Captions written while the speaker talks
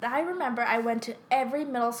I remember I went to every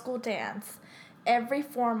middle school dance, every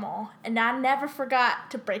formal, and I never forgot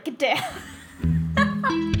to break it down.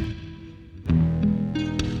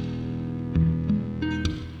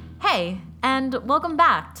 Hey, and welcome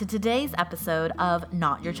back to today's episode of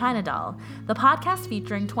Not Your China Doll, the podcast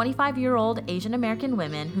featuring 25-year-old Asian American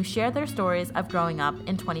women who share their stories of growing up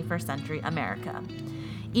in 21st century America.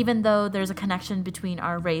 Even though there's a connection between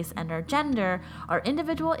our race and our gender, our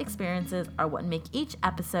individual experiences are what make each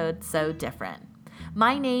episode so different.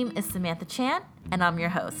 My name is Samantha Chan, and I'm your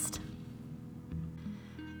host.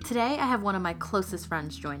 Today, I have one of my closest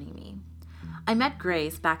friends joining me. I met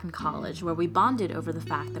Grace back in college, where we bonded over the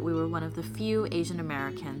fact that we were one of the few Asian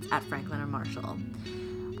Americans at Franklin and Marshall.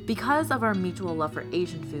 Because of our mutual love for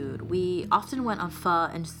Asian food, we often went on pho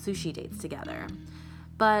and sushi dates together.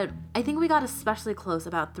 But I think we got especially close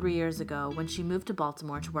about 3 years ago when she moved to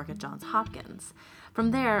Baltimore to work at Johns Hopkins.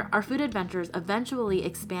 From there, our food adventures eventually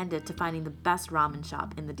expanded to finding the best ramen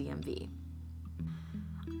shop in the DMV.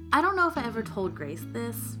 I don't know if I ever told Grace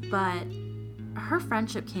this, but her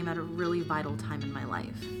friendship came at a really vital time in my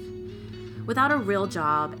life. Without a real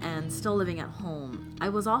job and still living at home, I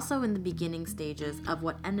was also in the beginning stages of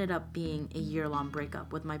what ended up being a year-long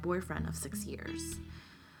breakup with my boyfriend of 6 years.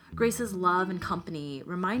 Grace's love and company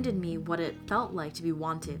reminded me what it felt like to be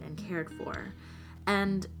wanted and cared for.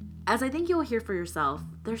 And as I think you'll hear for yourself,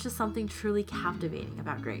 there's just something truly captivating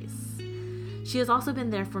about Grace. She has also been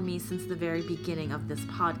there for me since the very beginning of this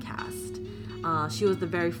podcast. She was the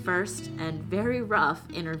very first and very rough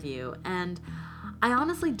interview, and I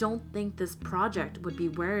honestly don't think this project would be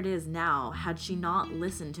where it is now had she not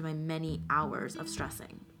listened to my many hours of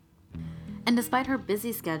stressing. And despite her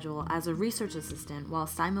busy schedule as a research assistant while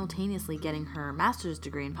simultaneously getting her master's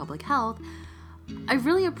degree in public health, I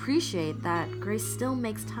really appreciate that Grace still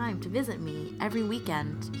makes time to visit me every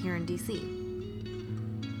weekend here in DC.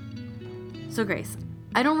 So Grace,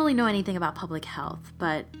 I don't really know anything about public health,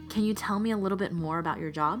 but can you tell me a little bit more about your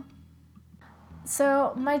job?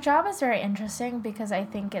 So my job is very interesting because I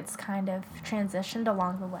think it's kind of transitioned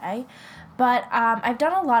along the way. But I've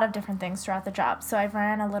done a lot of different things throughout the job. So I've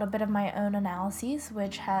ran a little bit of my own analyses,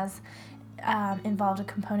 which has involved a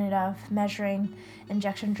component of measuring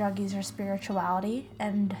injection drug user spirituality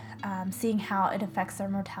and seeing how it affects their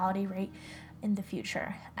mortality rate in the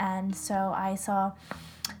future. And so I saw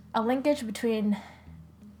a linkage between,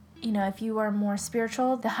 if you are more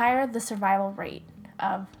spiritual, the higher the survival rate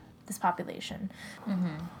of this population.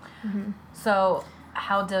 Mm-hmm. Mm-hmm. So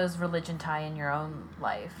how does religion tie in your own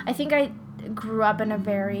life? I think I grew up in a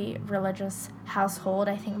very religious household.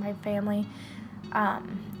 I think my family,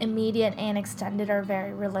 immediate and extended, are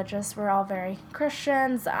very religious. We're all very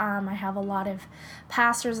Christians. I have a lot of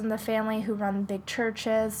pastors in the family who run big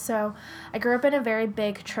churches. So I grew up in a very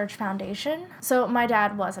big church foundation. So my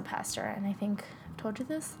dad was a pastor, and I think I've told you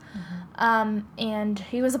this. Mm-hmm. And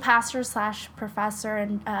he was a pastor / professor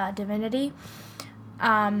in divinity.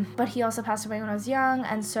 But he also passed away when I was young,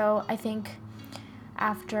 and so I think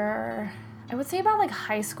after, I would say about like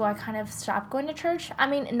high school, I kind of stopped going to church. I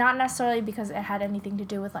mean, not necessarily because it had anything to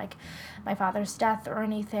do with like my father's death or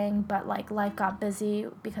anything, but like life got busy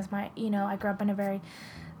because I grew up in a very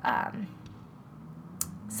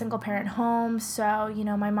single parent home, so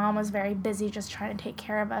my mom was very busy just trying to take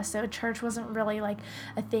care of us, so church wasn't really like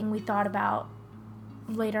a thing we thought about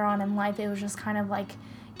later on in life. It was just kind of like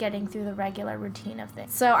getting through the regular routine of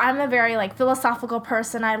things. So I'm a very like philosophical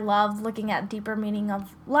person. I love looking at deeper meaning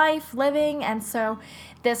of life, living, and so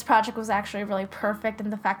this project was actually really perfect in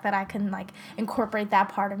the fact that I can like incorporate that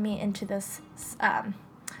part of me into this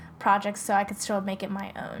project so I could still make it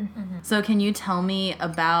my own. Mm-hmm. So can you tell me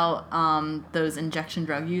about those injection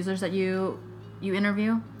drug users that you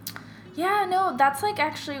interview? Yeah, no, that's like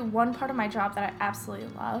actually one part of my job that I absolutely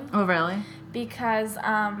love. Oh, really? Because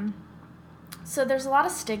so there's a lot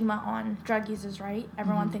of stigma on drug users, right?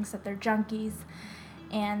 Everyone mm-hmm. thinks that they're junkies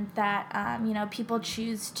and that, people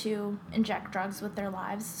choose to inject drugs with their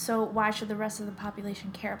lives. So why should the rest of the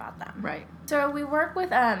population care about them? Right. So we work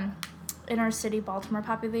with inner city Baltimore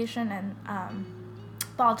population, and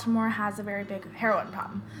Baltimore has a very big heroin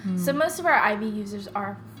problem. Mm. So most of our IV users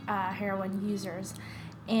are heroin users.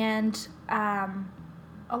 And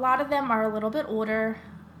a lot of them are a little bit older.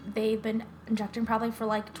 They've been injecting probably for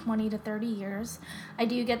like 20 to 30 years. I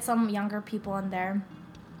do get some younger people in there.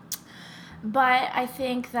 But I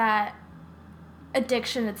think that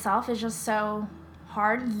addiction itself is just so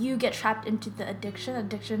hard. You get trapped into the addiction.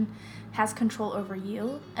 Addiction has control over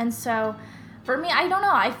you. And so for me, I don't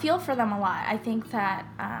know. I feel for them a lot. I think that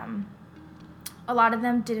a lot of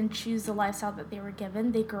them didn't choose the lifestyle that they were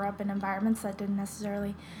given. They grew up in environments that didn't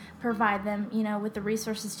necessarily provide them, with the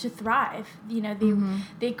resources to thrive.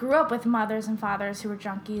 They grew up with mothers and fathers who were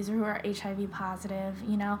junkies or who are HIV positive,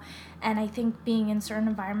 and I think being in certain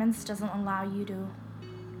environments doesn't allow you to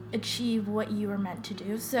achieve what you were meant to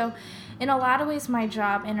do. So in a lot of ways, my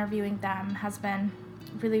job interviewing them has been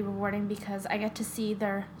really rewarding because I get to see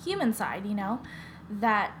their human side,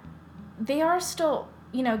 that they are still,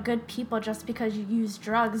 good people. Just because you use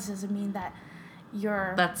drugs doesn't mean that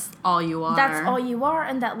that's all you are. That's all you are.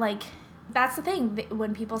 And that, that's the thing.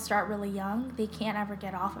 When people start really young, they can't ever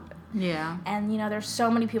get off of it. Yeah. And, there's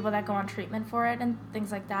so many people that go on treatment for it and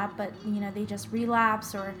things like that, but, they just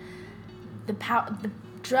relapse, or the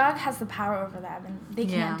drug has the power over them and they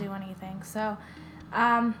can't do anything. So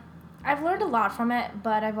I've learned a lot from it,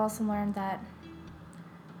 but I've also learned that,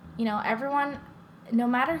 everyone, no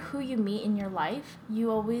matter who you meet in your life,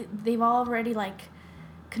 they've already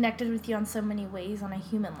connected with you on so many ways on a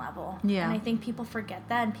human level. Yeah. And I think people forget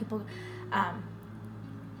that, and people,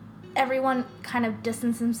 everyone kind of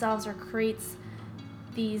distances themselves or creates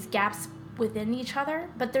these gaps within each other,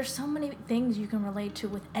 but there's so many things you can relate to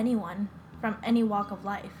with anyone from any walk of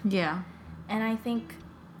life. Yeah. And I think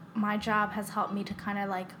my job has helped me to kind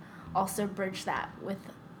of also bridge that with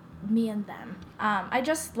me and them. I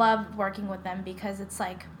just love working with them because it's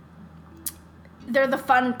they're the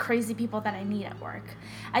fun, crazy people that I need at work.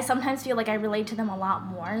 I sometimes feel like I relate to them a lot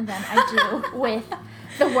more than I do with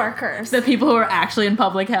the workers. The people who are actually in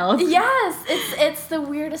public health. Yes, it's the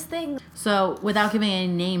weirdest thing. So, without giving any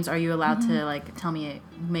names, are you allowed to tell me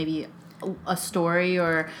maybe a story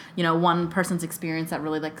or one person's experience that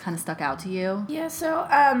really kind of stuck out to you? Yeah. So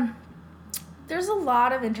there's a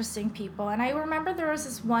lot of interesting people, and I remember there was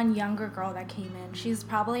this one younger girl that came in. She's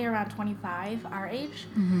probably around 25, our age.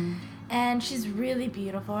 Mm-hmm. And she's really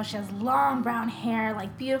beautiful. She has long brown hair,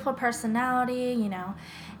 beautiful personality,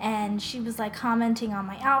 And she was commenting on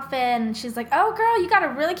my outfit, and she's like, "Oh, girl, you got a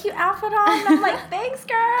really cute outfit on." And I'm like, "Thanks,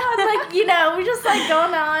 girl." And we just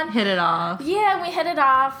going on. Hit it off. Yeah, we hit it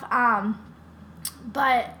off.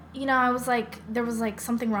 But I was there was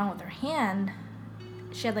something wrong with her hand.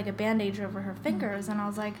 She had a bandage over her fingers, and I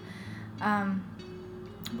was like,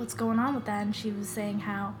 "What's going on with that?" And she was saying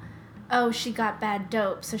how, she got bad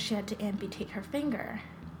dope, so she had to amputate her finger.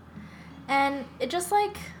 And it just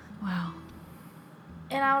wow.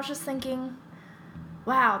 And I was just thinking,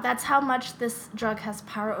 wow, that's how much this drug has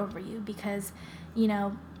power over you, because,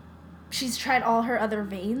 she's tried all her other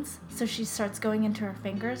veins, so she starts going into her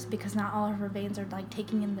fingers because not all of her veins are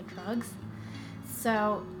taking in the drugs.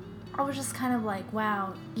 So I was just kind of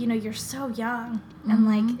wow, you're so young. Mm-hmm.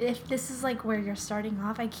 And if this is where you're starting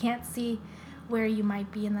off, I can't see where you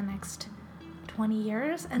might be in the next 20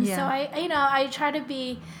 years. And so I try to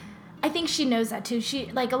be, I think she knows that too. She,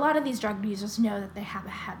 a lot of these drug users know that they have a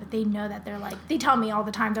habit. They know that they're they tell me all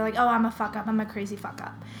the time, they're "Oh, I'm a fuck up. I'm a crazy fuck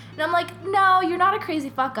up." And I'm no, you're not a crazy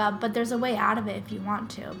fuck up, but there's a way out of it if you want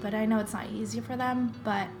to. But I know it's not easy for them.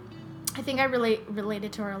 But I think I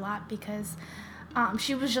related to her a lot because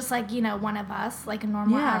she was just one of us, a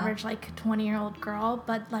normal average 20-year-old girl,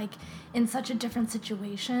 but in such a different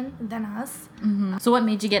situation than us. Mm-hmm. So what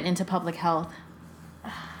made you get into public health?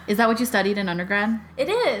 Is that what you studied in undergrad? It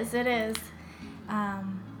is.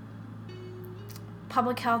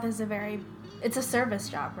 Public health is it's a service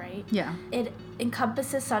job, right? Yeah. It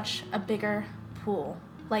encompasses such a bigger pool.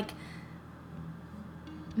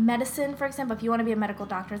 Medicine, for example, if you want to be a medical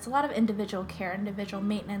doctor, it's a lot of individual care, individual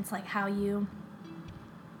maintenance, how you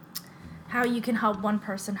can help one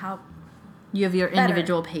person help. You have your better.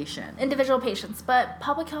 Individual patients. But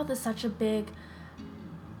public health is such a big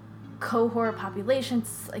cohort population.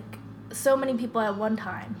 It's so many people at one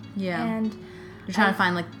time. Yeah. And you're trying to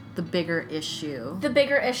find the bigger issue. The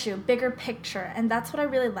bigger issue, bigger picture. And that's what I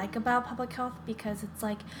really like about public health, because it's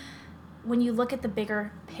when you look at the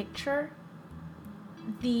bigger picture,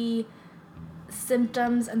 the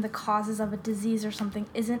symptoms and the causes of a disease or something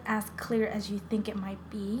isn't as clear as you think it might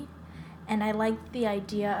be. And I like the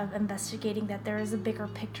idea of investigating that there is a bigger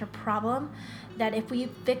picture problem, that if we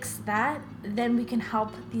fix that, then we can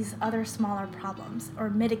help these other smaller problems or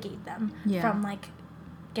mitigate them from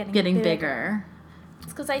getting bigger.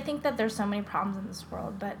 It's because I think that there's so many problems in this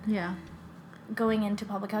world, but going into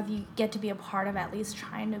public health, you get to be a part of at least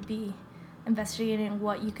trying to be investigating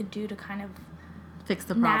what you could do to kind of fix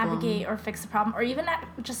the problem, navigate or fix the problem, or even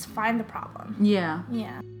just find the problem. Yeah.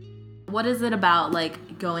 Yeah. What is it about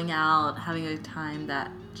going out, having a time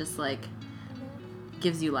that just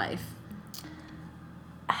gives you life?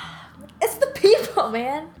 It's the people,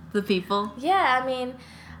 man. The people? Yeah, I mean,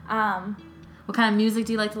 What kind of music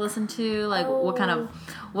do you like to listen to? Like, what kind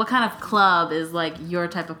of club is, like, your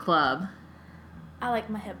type of club? I like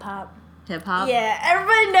my hip-hop. Hip-hop? Yeah,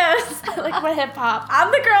 everybody knows I like my hip-hop.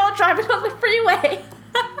 I'm the girl driving on the freeway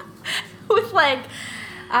with, like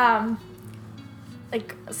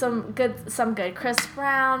some good Chris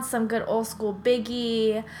Brown, some good old school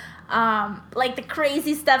Biggie, like the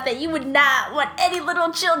crazy stuff that you would not want any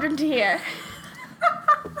little children to hear.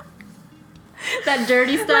 That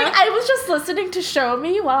dirty stuff? Like, I was just listening to Show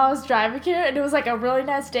Me while I was driving here, and it was, like, a really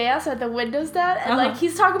nice day outside, the windows down, and, like,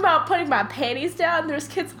 he's talking about putting my panties down, and there's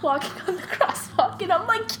kids walking on the crosswalk, and I'm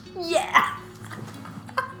like, yeah.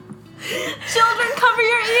 Children, cover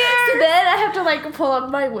your ears! So then I have to, like, pull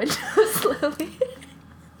up my window slowly.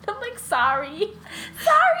 I'm like, sorry.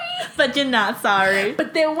 But you're not sorry.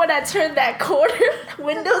 But then when I turn that corner,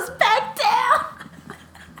 windows back down.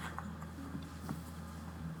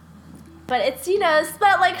 But it's, it's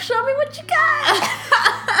not like, show me what you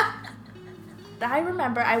got. I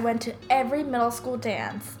remember I went to every middle school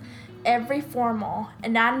dance, every formal,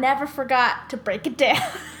 and I never forgot to break it down.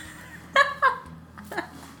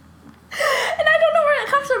 And I don't know where it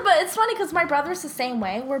comes from, but it's funny because my brother's the same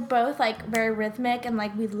way. We're both, like, very rhythmic, and,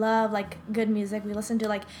 like, we love, like, good music. We listen to,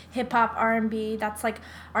 like, hip-hop, R&B. That's, like,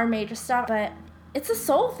 our major stuff. But it's a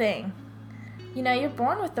soul thing. You're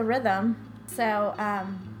born with the rhythm. So, I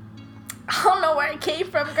don't know where it came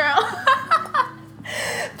from, girl.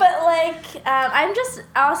 But, like, I'm just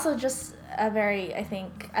also just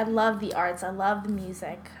I love the arts. I love the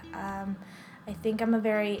music. I think I'm a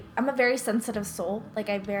very sensitive soul. Like,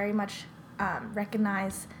 I very much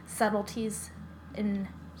recognize subtleties in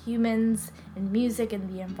humans, in music, in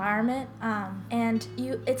the environment. And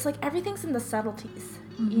it's like everything's in the subtleties,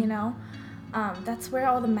 That's where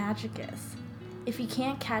all the magic is. If you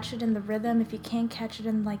can't catch it in the rhythm, if you can't catch it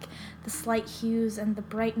in, like, the slight hues and the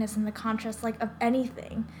brightness and the contrast, like, of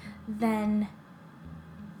anything, then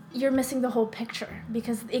you're missing the whole picture,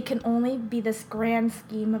 because it can only be this grand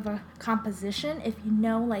scheme of a composition if you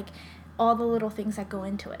know, like, all the little things that go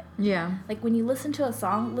into it. Yeah. Like, when you listen to a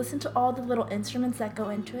song, listen to all the little instruments that go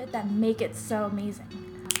into it that make it so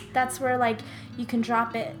amazing. That's where, like, you can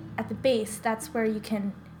drop it at the bass. That's where you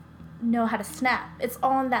can know how to snap. It's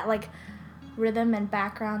all in that, like, rhythm and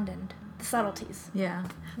background and the subtleties. Yeah.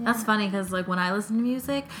 That's funny because, like, when I listen to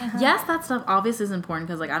music, yes, that stuff obviously is important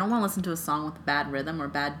because, like, I don't want to listen to a song with bad rhythm or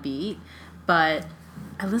bad beat, but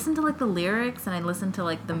I listen to, like, the lyrics and I listen to,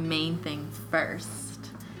 like, the main things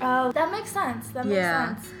first. Oh, that makes sense. That makes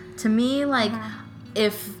sense. To me, like,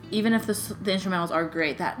 even if the instrumentals are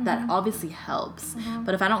great, that obviously helps.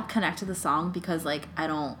 But if I don't connect to the song because, like, I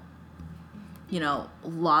don't,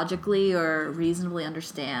 logically or reasonably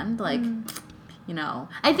understand, like,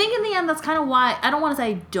 I think in the end that's kind of why I don't want to say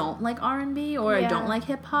I don't like R&B or I don't like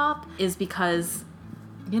hip hop, is because,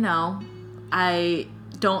 I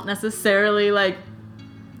don't necessarily, like,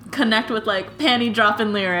 connect with, like, panty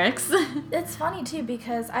dropping lyrics. It's funny too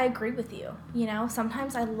because I agree with you.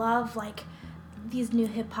 Sometimes I love, like, these new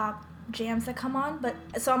hip hop jams that come on, but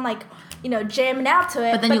so I'm like, jamming out to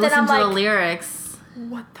it. But then you listen to the lyrics.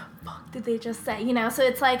 What the fuck did they just say? So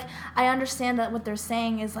it's like I understand that what they're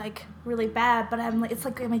saying is, like, really bad, but I'm like, it's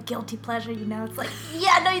like my guilty pleasure. It's like,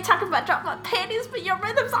 yeah, I know you're talking about dropping my panties, but your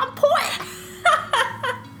rhythm's on point.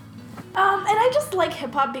 And I just like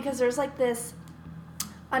hip hop because there's, like, this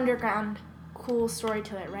underground cool story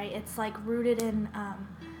to it, right? It's, like, rooted in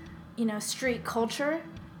street culture.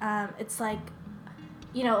 It's like,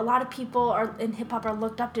 a lot of people in hip hop are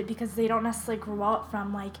looked up to because they don't necessarily grow up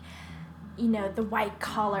from, like, the white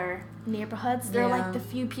collar neighborhoods. They're like the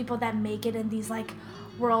few people that make it in these, like,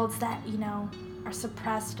 worlds that are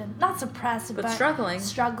suppressed and not suppressed but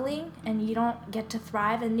struggling, and you don't get to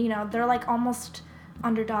thrive, and they're, like, almost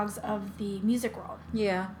underdogs of the music world.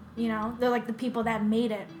 They're like the people that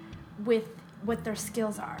made it with what their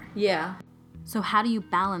skills are. So how do you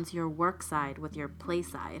balance your work side with your play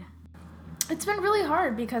side? It's been really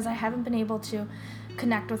hard because I haven't been able to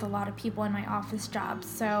connect with a lot of people in my office jobs.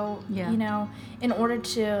 So, in order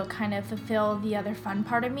to kind of fulfill the other fun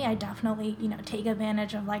part of me, I definitely, take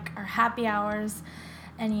advantage of, like, our happy hours.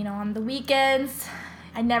 And, on the weekends,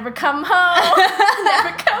 I never come home.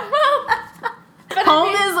 But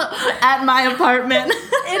home is at my apartment.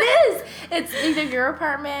 It is. It's either your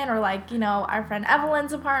apartment or, like, our friend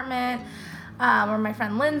Evelyn's apartment. Or my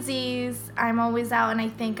friend Lindsay's. I'm always out, and I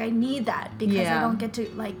think I need that because I don't get to,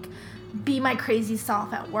 like, be my crazy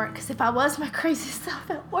self at work. Because if I was my crazy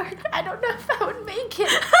self at work, I don't know if I would make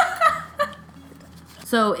it.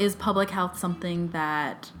 So is public health something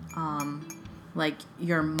that, like,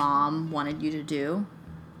 your mom wanted you to do?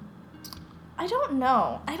 I don't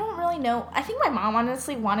know. I don't really know. I think my mom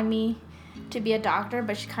honestly wanted me to be a doctor,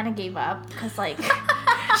 but she kind of gave up because, like,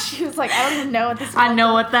 she was like, I don't even know what this girl I know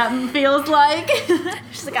does. what that feels like.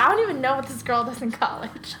 She's like, I don't even know what this girl does in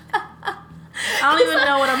college. I don't even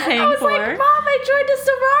know what I'm paying I was for. like, Mom, I joined a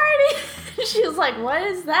sorority. She was like, what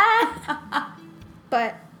is that?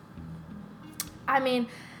 But, I mean,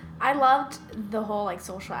 I loved the whole, like,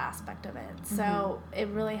 social aspect of it. So it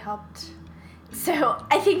really helped. So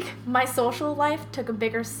I think my social life took a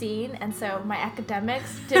bigger scene, and so my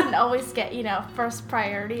academics didn't always get, first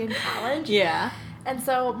priority in college. Yeah. And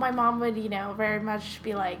so my mom would, very much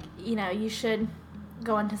be like, you should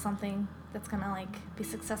go into something that's going to, like, be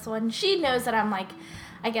successful. And she knows that I'm, like,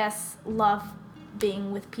 I guess, love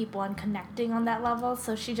being with people and connecting on that level.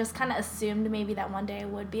 So she just kind of assumed maybe that one day I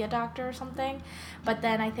would be a doctor or something. But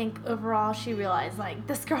then I think overall she realized, like,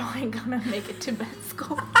 this girl ain't going to make it to med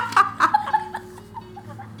school.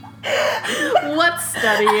 What's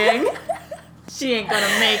studying? She ain't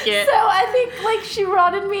gonna make it. So I think, like, she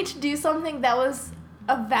wanted me to do something that was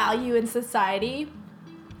of value in society.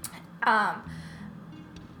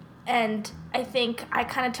 And I think I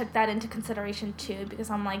kind of took that into consideration, too,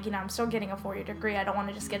 because I'm like, I'm still getting a 4-year degree. I don't want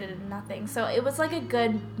to just get it in nothing. So it was, like, a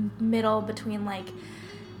good middle between, like,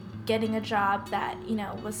 getting a job that,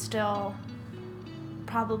 was still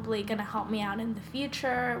probably going to help me out in the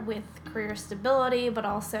future with career stability, but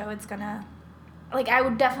also it's going to, like,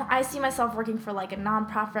 I see myself working for, like, a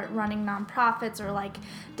nonprofit, running nonprofits, or, like,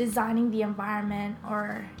 designing the environment,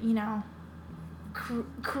 or,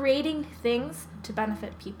 creating things to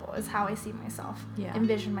benefit people is how I see myself,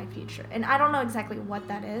 envision my future. And I don't know exactly what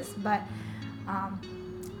that is, but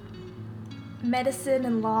medicine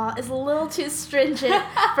and law is a little too stringent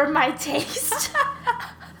for my taste.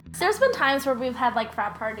 There's been times where we've had, like,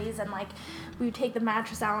 frat parties, and, like, we would take the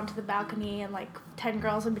mattress out onto the balcony, and, like, 10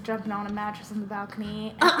 girls would be jumping on a mattress on the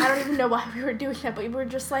balcony. And I don't even know why we were doing that, but we were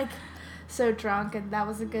just, like, so drunk, and that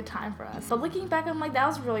was a good time for us. So looking back, I'm like, that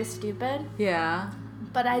was really stupid. Yeah.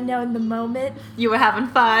 But I know in the moment, you were having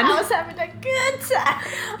fun. I was having a good time.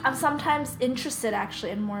 I'm sometimes interested,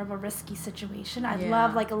 actually, in more of a risky situation. I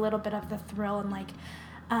love, like, a little bit of the thrill, and, like,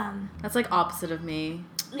 that's, like, opposite of me.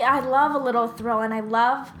 Yeah, I love a little thrill, and I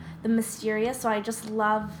love the mysterious, so I just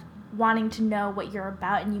love wanting to know what you're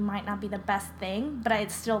about, and you might not be the best thing, but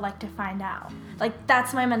I'd still like to find out. Like,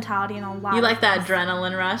 that's my mentality in a lot You of like that things.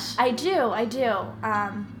 adrenaline rush? I do.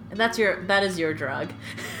 That is your drug.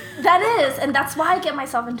 That is, and that's why I get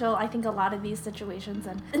myself into, I think, a lot of these situations,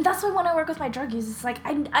 and that's why when I work with my drug users, it's like,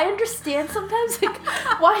 I understand sometimes, like,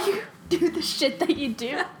 why you do the shit that you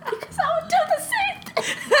do, because I would do the same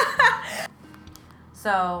thing.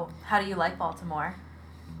 So, how do you like Baltimore?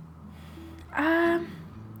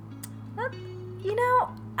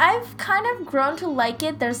 I've kind of grown to like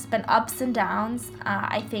it. There's been ups and downs.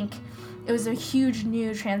 I think it was a huge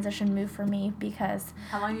new transition move for me because...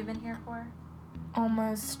 How long have you been here for?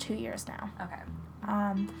 Almost 2 years now. Okay.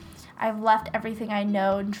 I've left everything I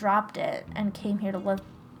know and dropped it and came here to live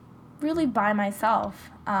really by myself.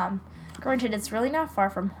 Granted, it's really not far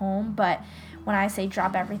from home, but when I say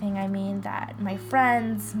drop everything, I mean that my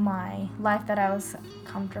friends, my life that I was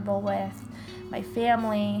comfortable with, my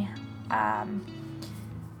family,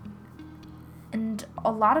 and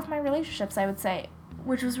a lot of my relationships, I would say,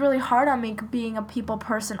 which was really hard on me being a people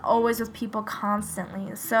person, always with people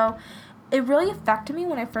constantly. So it really affected me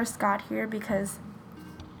when I first got here because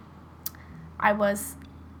I was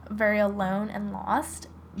very alone and lost.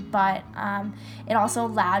 But it also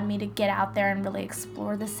allowed me to get out there and really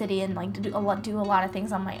explore the city and, like, to do a lot of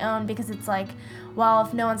things on my own, because it's like, well,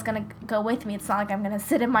 if no one's gonna go with me, it's not like I'm gonna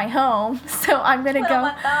sit in my home, so I'm gonna go.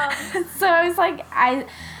 So I was like,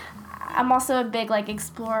 I'm also a big, like,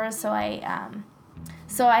 explorer, so I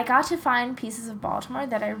got to find pieces of Baltimore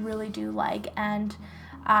that I really do like, and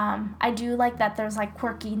I do like that there's, like,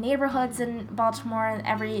 quirky neighborhoods in Baltimore, and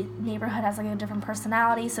every neighborhood has, like, a different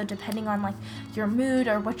personality, so depending on, like, your mood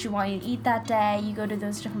or what you want to eat that day, you go to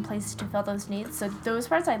those different places to fill those needs. So those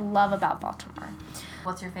parts I love about Baltimore.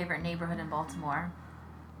 What's your favorite neighborhood in Baltimore?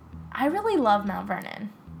 I really love Mount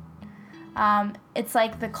Vernon. It's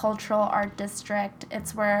like the cultural art district.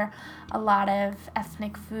 It's where a lot of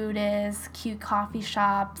ethnic food is, cute coffee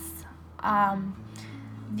shops,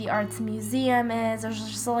 the arts museum is. There's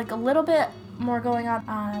just, like, a little bit more going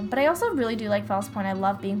on. But I also really do like Fells Point. I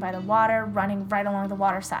love being by the water, running right along the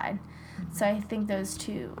water side. So I think those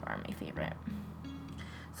two are my favorite.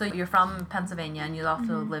 So you're from Pennsylvania, and you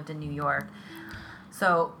also lived in New York.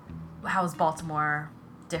 So how is Baltimore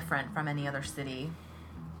different from any other city?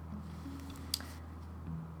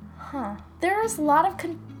 There's a lot of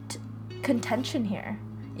contention here.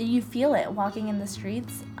 You feel it walking in the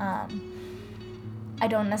streets. I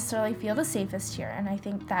don't necessarily feel the safest here, and I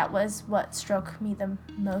think that was what struck me the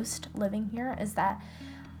most living here, is that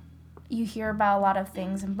you hear about a lot of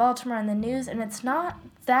things in Baltimore in the news, and it's not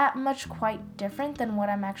that much quite different than what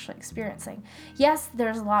I'm actually experiencing. Yes,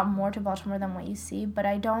 there's a lot more to Baltimore than what you see, but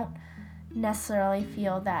I don't necessarily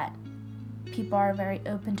feel that people are very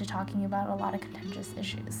open to talking about a lot of contentious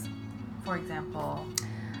issues. For example?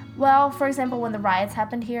 Well, for example, when the riots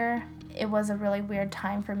happened here, it was a really weird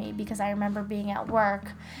time for me because I remember being at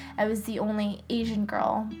work. I was the only Asian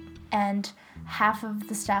girl, and half of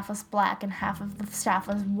the staff was black and half of the staff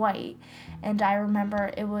was white. And I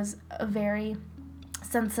remember it was a very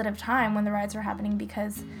sensitive time when the riots were happening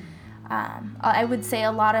because I would say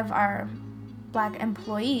a lot of our black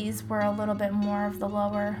employees were a little bit more of the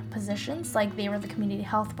lower positions. Like, they were the community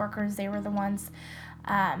health workers. They were the ones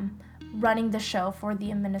running the show for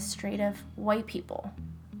the administrative white people.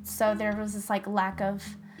 So there was this like lack of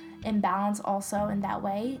imbalance also in that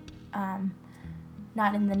way.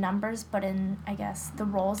 Not in the numbers, but in, I guess, the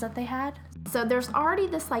roles that they had. So there's already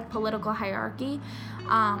this like political hierarchy.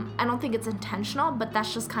 I don't think it's intentional, but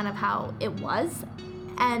that's just kind of how it was.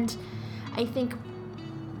 And I think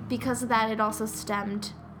because of that, it also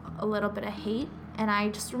stemmed a little bit of hate. And I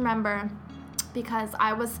just remember, because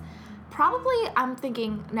I was probably, I'm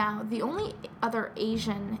thinking now, the only other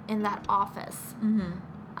Asian in that office. Mm-hmm.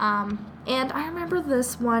 And I remember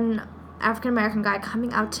this one African-American guy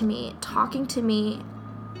coming out to me, talking to me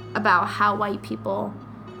about how white people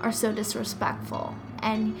are so disrespectful,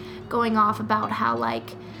 and going off about how,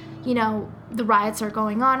 like, you know, the riots are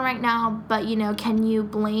going on right now, but, you know, can you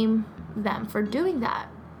blame them for doing that?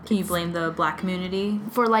 Can you blame the black community?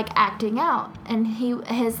 For, like, acting out. And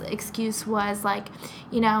his excuse was, like,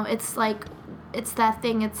 you know, it's like, it's that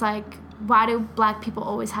thing, it's like, why do black people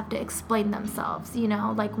always have to explain themselves, you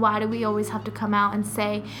know? Like, why do we always have to come out and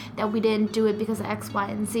say that we didn't do it because of X, Y,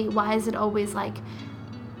 and Z? Why is it always, like,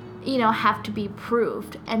 you know, have to be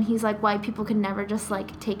proved? And he's like, white people can never just,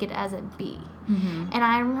 like, take it as it be. Mm-hmm. And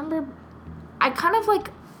I remember I kind of,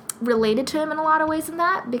 like, related to him in a lot of ways in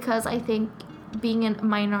that, because I think being a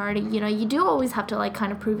minority, you know, you do always have to, like,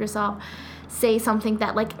 kind of prove yourself, say something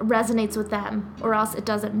that, like, resonates with them, or else it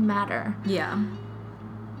doesn't matter. Yeah.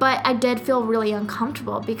 But I did feel really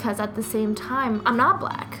uncomfortable because at the same time, I'm not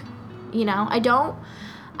black, you know? I don't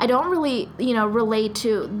really, you know, relate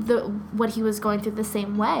to what he was going through the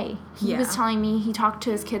same way. He was telling me, he talked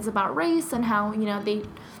to his kids about race and how, you know, they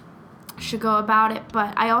should go about it.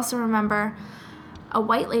 But I also remember a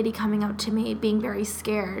white lady coming up to me being very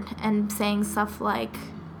scared and saying stuff like,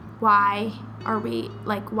 why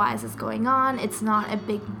is this going on? It's not a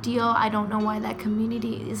big deal. I don't know why that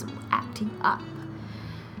community is acting up.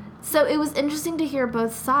 So it was interesting to hear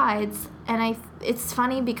both sides, and it's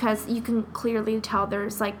funny because you can clearly tell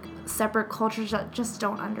there's, like, separate cultures that just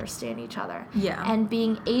don't understand each other. Yeah. And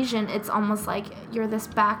being Asian, it's almost like you're this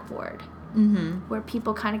backboard, mm-hmm. where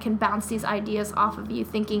people kind of can bounce these ideas off of you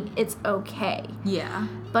thinking it's okay. Yeah.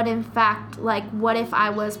 But in fact, like, what if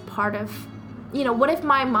I was part of, you know, what if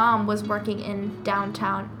my mom was working in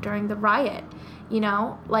downtown during the riot, you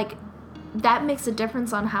know? Like, that makes a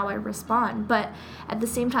difference on how I respond. But at the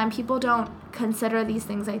same time, people don't consider these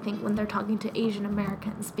things, I think, when they're talking to Asian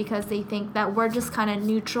Americans, because they think that we're just kind of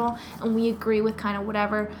neutral and we agree with kind of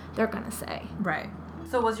whatever they're going to say. Right.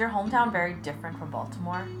 So was your hometown very different from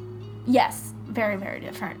Baltimore? Yes, very, very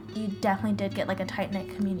different. You definitely did get, like, a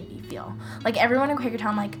tight-knit community feel. Like, everyone in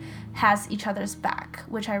Quakertown, like, has each other's back,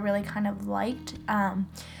 which I really kind of liked.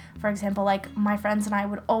 For example, like, my friends and I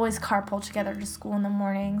would always carpool together to school in the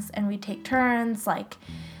mornings, and we'd take turns, like,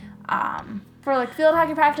 for, like, field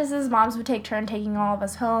hockey practices, moms would take turn taking all of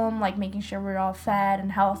us home, like, making sure we were all fed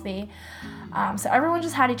and healthy. So everyone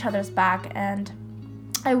just had each other's back, and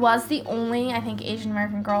I was the only, I think, Asian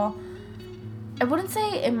American girl, I wouldn't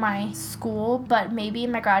say in my school, but maybe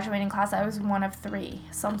in my graduating class, I was one of 3,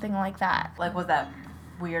 something like that. Like, was that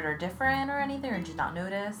weird or different or anything, or did you not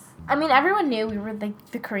notice? I mean, everyone knew we were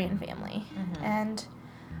the Korean family. Mm-hmm. And,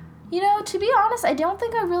 you know, to be honest, I don't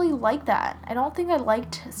think I really liked that. I don't think I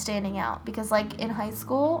liked standing out because, like, in high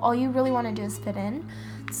school, all you really want to do is fit in.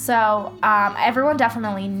 So everyone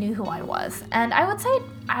definitely knew who I was. And I would say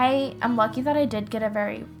I am lucky that I did get a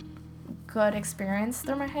very good experience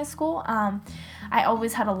through my high school. I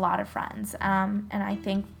always had a lot of friends. And I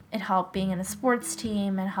think it helped being in a sports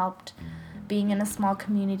team. It helped being in a small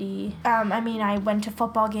community. I went to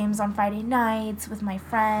football games on Friday nights with my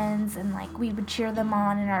friends, and like we would cheer them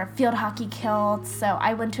on in our field hockey kilts. So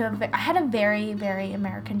I had a very, very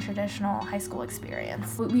American traditional high school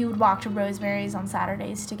experience. We would walk to Rosemary's on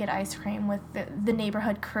Saturdays to get ice cream with the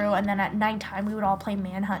neighborhood crew, and then at nighttime we would all play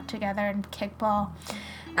manhunt together and kickball.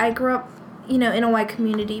 I grew up, in a white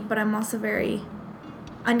community, but I'm also very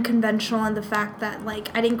unconventional in the fact that,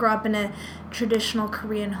 like, I didn't grow up in a traditional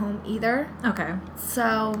Korean home either. Okay.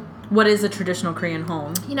 So... What is a traditional Korean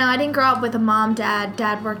home? I didn't grow up with a mom,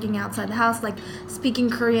 dad working outside the house, like, speaking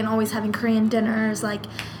Korean, always having Korean dinners, like,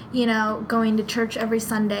 going to church every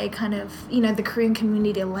Sunday, kind of, the Korean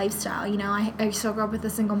community lifestyle. I still grew up with a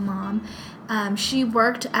single mom. She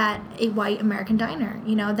worked at a white American diner.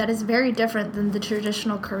 That is very different than the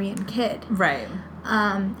traditional Korean kid. Right.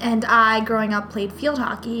 And I, growing up, played field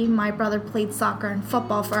hockey. My brother played soccer and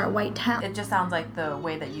football for our white town. It just sounds like the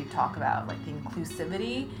way that you talk about, like, the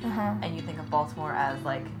inclusivity, and you think of Baltimore as,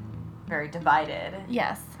 like, very divided.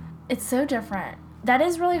 Yes. It's so different. That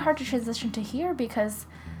is really hard to transition to here because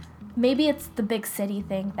maybe it's the big city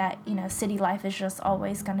thing that, city life is just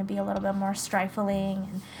always going to be a little bit more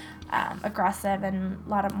stifling and aggressive and a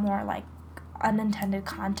lot of more, like, unintended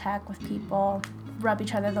contact with people, rub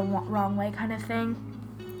each other the wrong way kind of thing.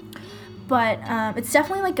 But it's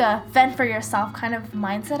definitely like a fend for yourself kind of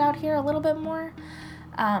mindset out here a little bit more.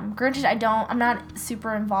 Granted, I'm not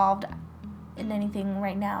super involved in anything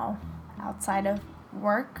right now outside of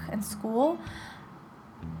work and school,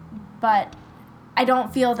 but I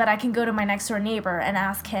don't feel that I can go to my next door neighbor and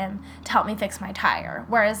ask him to help me fix my tire.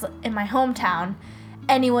 Whereas in my hometown,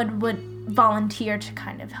 anyone would volunteer to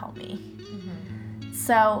kind of help me.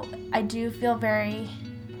 So I do feel very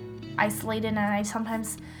isolated, and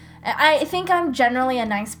I think I'm generally a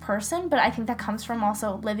nice person, but I think that comes from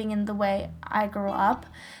also living in the way I grew up.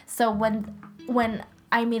 So when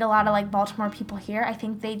I meet a lot of, like, Baltimore people here, I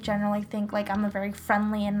think they generally think, like, I'm a very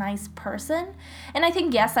friendly and nice person. And I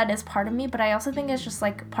think, yes, that is part of me, but I also think it's just,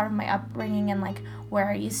 like, part of my upbringing and, like, where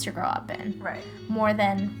I used to grow up in. Right. More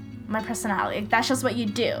than my personality. Like, that's just what you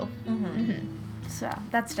do. So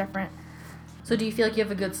that's different. So do you feel like you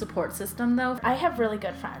have a good support system, though? I have really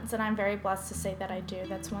good friends, and I'm very blessed to say that I do.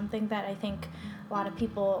 That's one thing that I think a lot of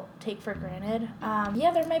people take for granted.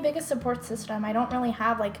 They're my biggest support system. I don't really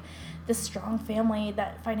have, like, this strong family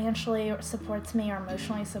that financially supports me or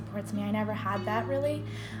emotionally supports me. I never had that, really.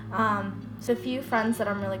 So a few friends that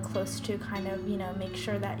I'm really close to kind of, make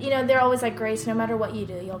sure that, they're always like, Grace, no matter what you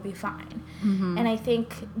do, you'll be fine. And I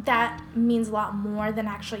think that means a lot more than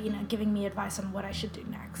actually, giving me advice on what I should do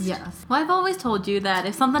next. Yes. Well, I've always told you that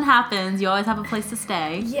if something happens, you always have a place to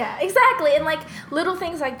stay. Yeah, exactly. And, like, little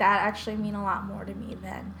things like that actually mean a lot more to me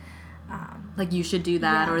than... like, you should do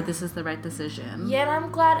that, or this is the right decision. Yeah, and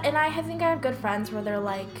I'm glad, and I think I have good friends where they're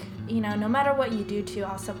like, no matter what you do, too,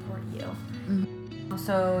 I'll support you.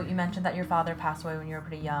 So you mentioned that your father passed away when you were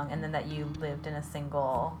pretty young, and then that you lived in a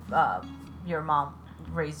single, your mom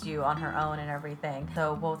raised you on her own and everything.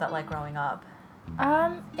 So what was that like growing up?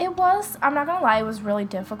 It was, I'm not gonna lie, it was really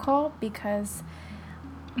difficult because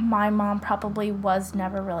my mom probably was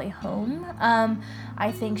never really home.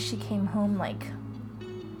 I think she came home, like,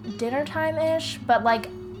 dinner time-ish, but, like,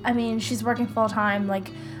 she's working full-time, like,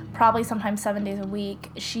 probably sometimes 7 days a week.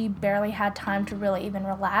 She barely had time to really even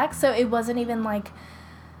relax, so it wasn't even, like,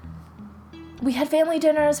 we had family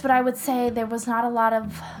dinners, but I would say there was not a lot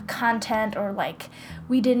of content, or, like,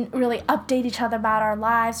 we didn't really update each other about our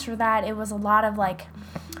lives for that. It was a lot of, like,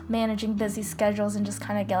 managing busy schedules and just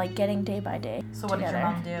kind of getting day by day. So what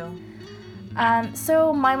together. did your mom do?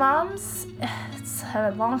 So my mom's, it's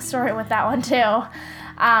a long story with that one too.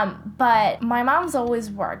 But my mom's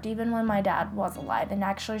always worked, even when my dad was alive. And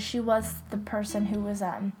actually she was the person who was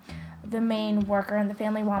the main worker in the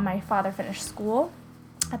family while my father finished school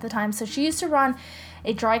at the time. So she used to run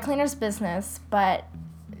a dry cleaner's business, but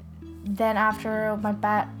then after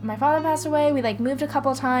my father passed away, we, like, moved a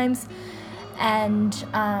couple times, and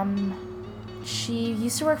she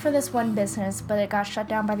used to work for this one business, but it got shut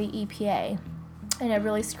down by the EPA, and it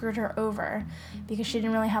really screwed her over because she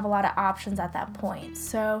didn't really have a lot of options at that point.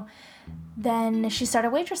 So then she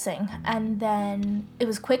started waitressing, and then it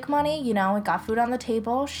was quick money, it got food on the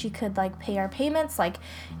table. She could, like, pay our payments, like,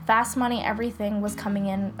 fast money, everything was coming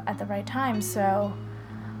in at the right time. So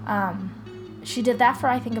she did that for,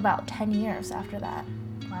 I think, about 10 years after that.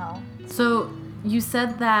 Wow. So you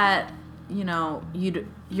said that,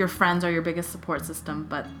 your friends are your biggest support system,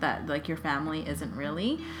 but that, like, your family isn't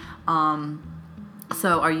really.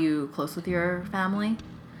 So are you close with your family?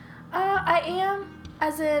 I am,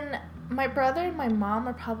 as in my brother and my mom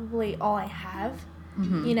are probably all I have.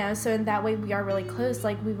 you know, so in that way we are really close.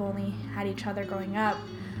 Like, we've only had each other growing up.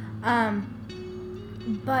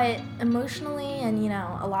 But emotionally and, you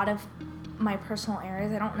know, a lot of my personal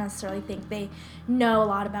areas, I don't necessarily think they know a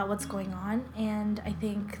lot about what's going on, and I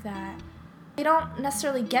think that they don't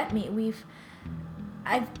necessarily get me.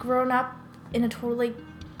 I've grown up in a totally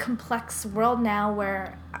complex world now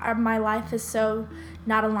where my life is so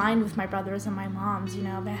not aligned with my brothers and my mom's, you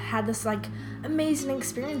know. I've had this, like, amazing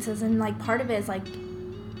experiences, and, like, part of it is, like,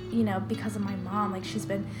 you know, because of my mom. Like, she's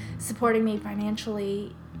been supporting me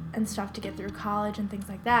financially and stuff to get through college and things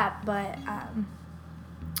like that, but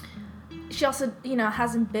she also, you know,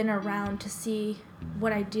 hasn't been around to see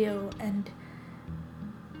what I do and,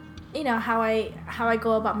 you know, how I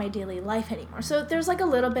go about my daily life anymore. So there's, like, a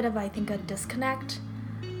little bit of, I think, a disconnect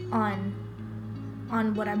on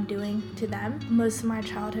what I'm doing to them. Most of my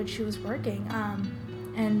childhood she was working,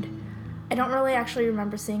 and I don't really actually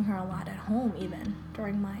remember seeing her a lot at home, even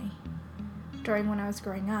during when I was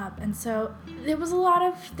growing up. And so there was a lot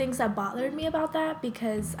of things that bothered me about that,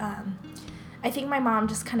 because I think my mom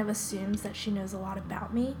just kind of assumes that she knows a lot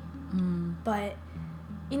about me. But,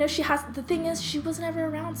 you know, the thing is, she was never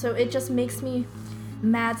around, so it just makes me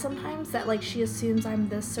mad sometimes that, like, she assumes I'm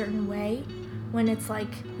this certain way, when it's like,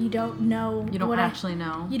 you don't know. You don't actually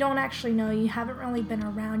know. You don't actually know. You haven't really been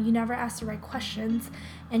around. You never asked the right questions,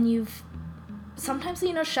 and you've sometimes,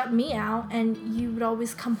 you know, shut me out, and you would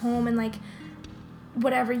always come home and, like,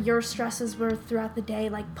 whatever your stresses were throughout the day,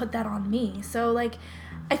 like, put that on me. So, like,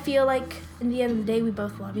 I feel like in the end of the day we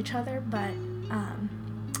both love each other, but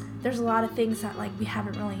there's a lot of things that, like, we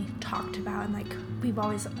haven't really talked about, and, like, we've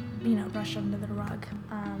always, you know, brushed under the rug.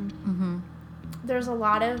 There's a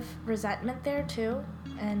lot of resentment there too,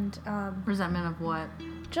 and resentment of what?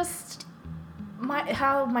 Just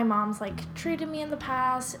how my mom's, like, treated me in the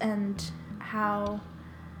past, and how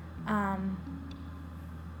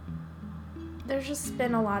there's just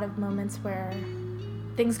been a lot of moments where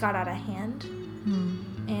things got out of hand.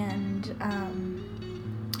 And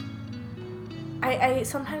I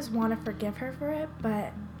sometimes want to forgive her for it,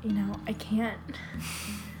 but, you know, I can't.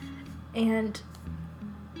 And,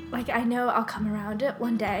 like, I know I'll come around it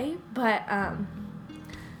one day, but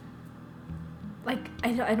like,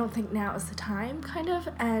 I don't think now is the time, kind of.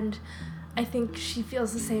 And I think she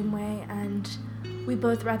feels the same way, and we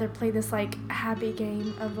both rather play this, like, happy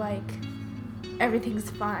game of, like, everything's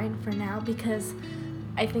fine for now, because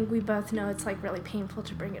I think we both know it's, like, really painful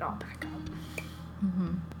to bring it all back up.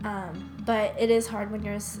 But it is hard when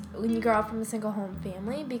you grow up from a single home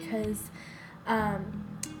family, because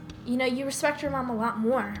you know, you respect your mom a lot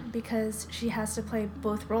more because she has to play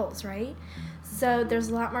both roles, right? So there's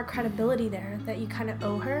a lot more credibility there that you kind of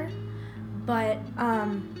owe her, but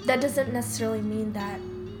that doesn't necessarily mean that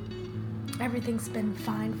everything's been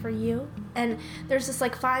fine for you. And there's this,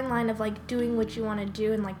 like, fine line of, like, doing what you want to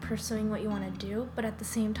do and, like, pursuing what you want to do, but at the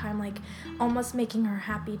same time, like, almost making her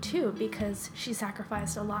happy too, because she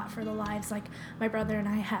sacrificed a lot for the lives, like, my brother and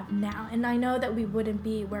I have now. And I know that we wouldn't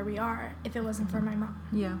be where we are if it wasn't for my mom.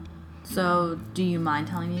 Yeah. So, do you mind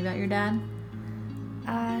telling me about your dad?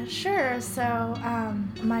 Sure. So,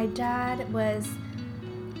 my dad was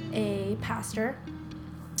a pastor,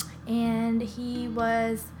 and he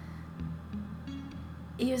was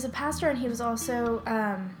a pastor, and he was also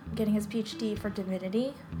getting his PhD for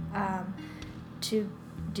divinity, to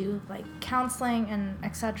do, like, counseling and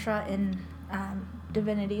etc. in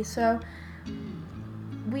divinity. So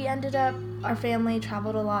we ended up, our family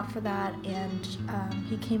traveled a lot for that, and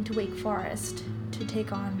he came to Wake Forest to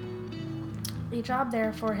take on a job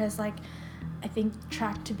there for his, like, I think,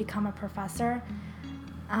 track to become a professor.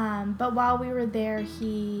 But while we were there,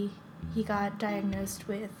 he got diagnosed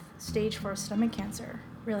with stage 4 stomach cancer,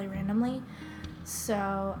 really randomly.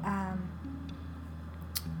 So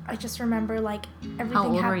I just remember, like,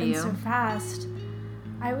 everything happened so fast.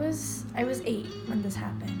 I was 8 when this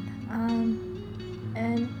happened.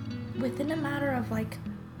 And within a matter of, like,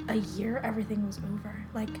 a year, everything was over.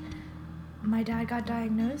 Like, my dad got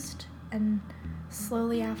diagnosed, and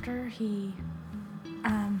slowly after, he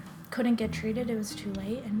couldn't get treated. It was too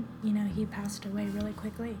late, and, you know, he passed away really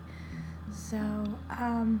quickly. So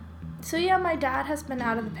yeah, my dad has been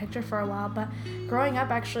out of the picture for a while, but growing up,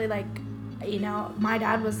 actually, like, you know, my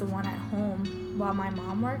dad was the one at home while my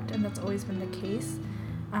mom worked, and that's always been the case.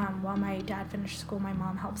 While my dad finished school, my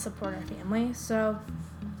mom helped support our family. So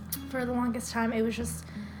for the longest time, it was just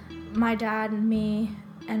my dad and me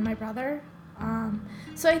and my brother.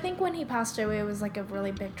 So I think when he passed away, it was, like, a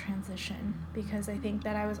really big transition, because I think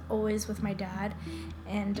that I was always with my dad,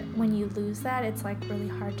 and when you lose that, it's, like, really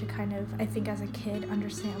hard to kind of, I think, as a kid,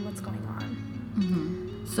 understand what's going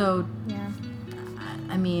on. So yeah,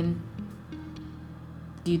 I mean,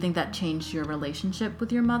 do you think that changed your relationship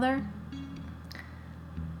with your mother?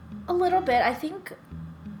 A little bit. I think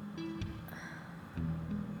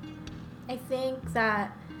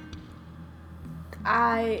that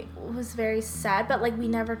I was very sad, but like we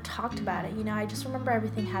never talked about it. I just remember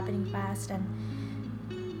everything happening fast, and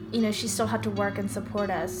she still had to work and support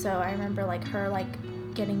us. So I remember like her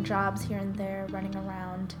like getting jobs here and there, running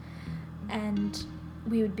around, and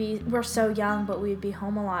we're so young, but we'd be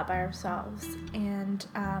home a lot by ourselves. And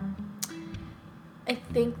I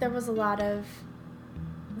think there was just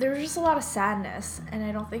a lot of sadness, and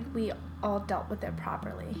I don't think we all dealt with it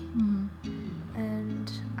properly. Mm-hmm.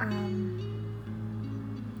 And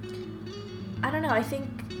I don't know, I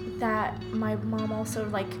think that my mom also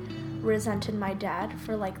like resented my dad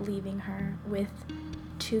for like leaving her with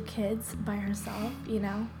 2 kids by herself,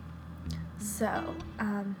 so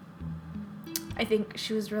I think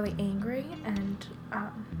she was really angry, and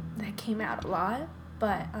that came out a lot.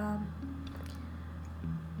 But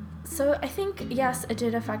so I think, yes, it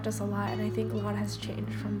did affect us a lot, and I think a lot has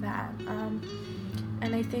changed from that.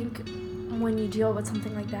 And I think when you deal with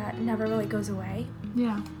something like that, it never really goes away.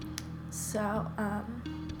 Yeah. So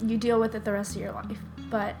you deal with it the rest of your life.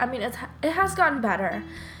 But I mean, it has gotten better,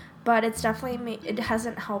 but it's definitely it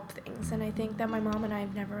hasn't helped things. And I think that my mom and I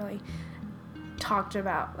have never really talked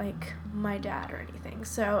about like my dad or anything.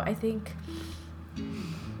 So I think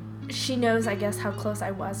she knows, I guess, how close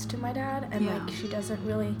I was to my dad, and like she doesn't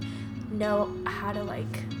really know how to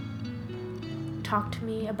like talk to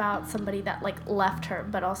me about somebody that like left her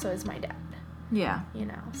but also is my dad. Yeah.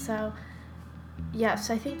 So yes,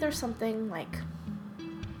 I think there's something like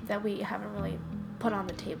that we haven't really put on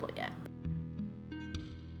the table yet.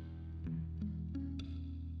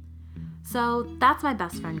 So that's my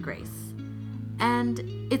best friend, Grace. And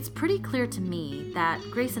it's pretty clear to me that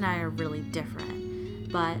Grace and I are really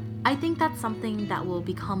different, but I think that's something that will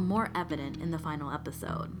become more evident in the final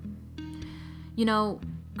episode.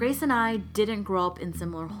 Grace and I didn't grow up in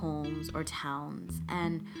similar homes or towns,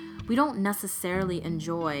 and we don't necessarily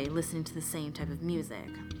enjoy listening to the same type of music.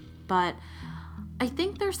 But I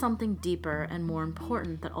think there's something deeper and more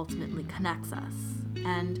important that ultimately connects us,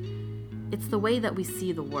 and it's the way that we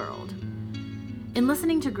see the world. In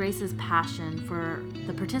listening to Grace's passion for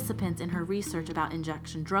the participants in her research about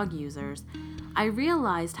injection drug users, I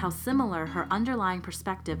realized how similar her underlying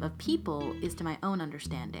perspective of people is to my own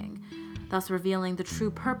understanding, thus revealing the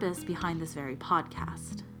true purpose behind this very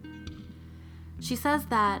podcast. She says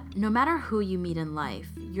that no matter who you meet in life,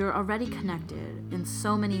 you're already connected in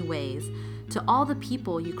so many ways to all the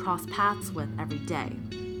people you cross paths with every day.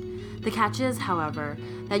 The catch is, however,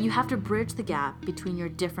 that you have to bridge the gap between your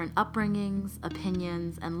different upbringings,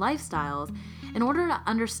 opinions, and lifestyles in order to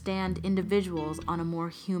understand individuals on a more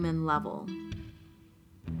human level.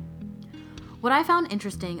 What I found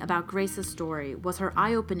interesting about Grace's story was her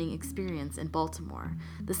eye-opening experience in Baltimore,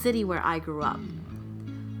 the city where I grew up.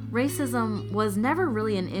 Racism was never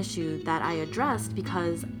really an issue that I addressed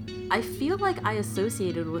because I feel like I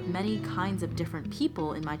associated with many kinds of different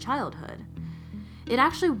people in my childhood. It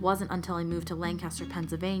actually wasn't until I moved to Lancaster,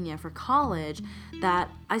 Pennsylvania for college that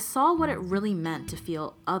I saw what it really meant to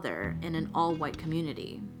feel other in an all-white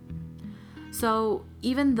community. So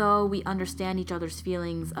even though we understand each other's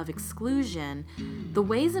feelings of exclusion, the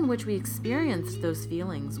ways in which we experienced those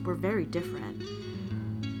feelings were very different.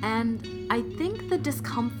 And I think the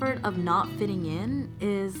discomfort of not fitting in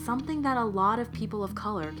is something that a lot of people of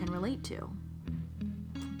color can relate to.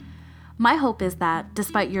 My hope is that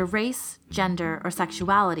despite your race, gender, or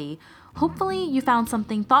sexuality, hopefully you found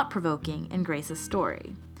something thought-provoking in Grace's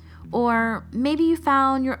story. Or maybe you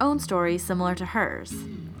found your own story similar to hers.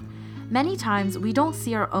 Many times we don't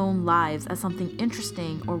see our own lives as something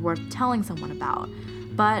interesting or worth telling someone about,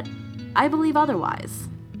 but I believe otherwise.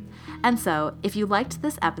 And so, if you liked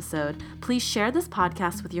this episode, please share this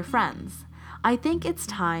podcast with your friends. I think it's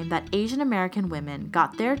time that Asian American women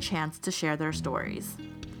got their chance to share their stories.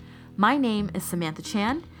 My name is Samantha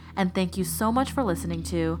Chan, and thank you so much for listening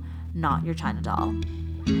to Not Your China Doll.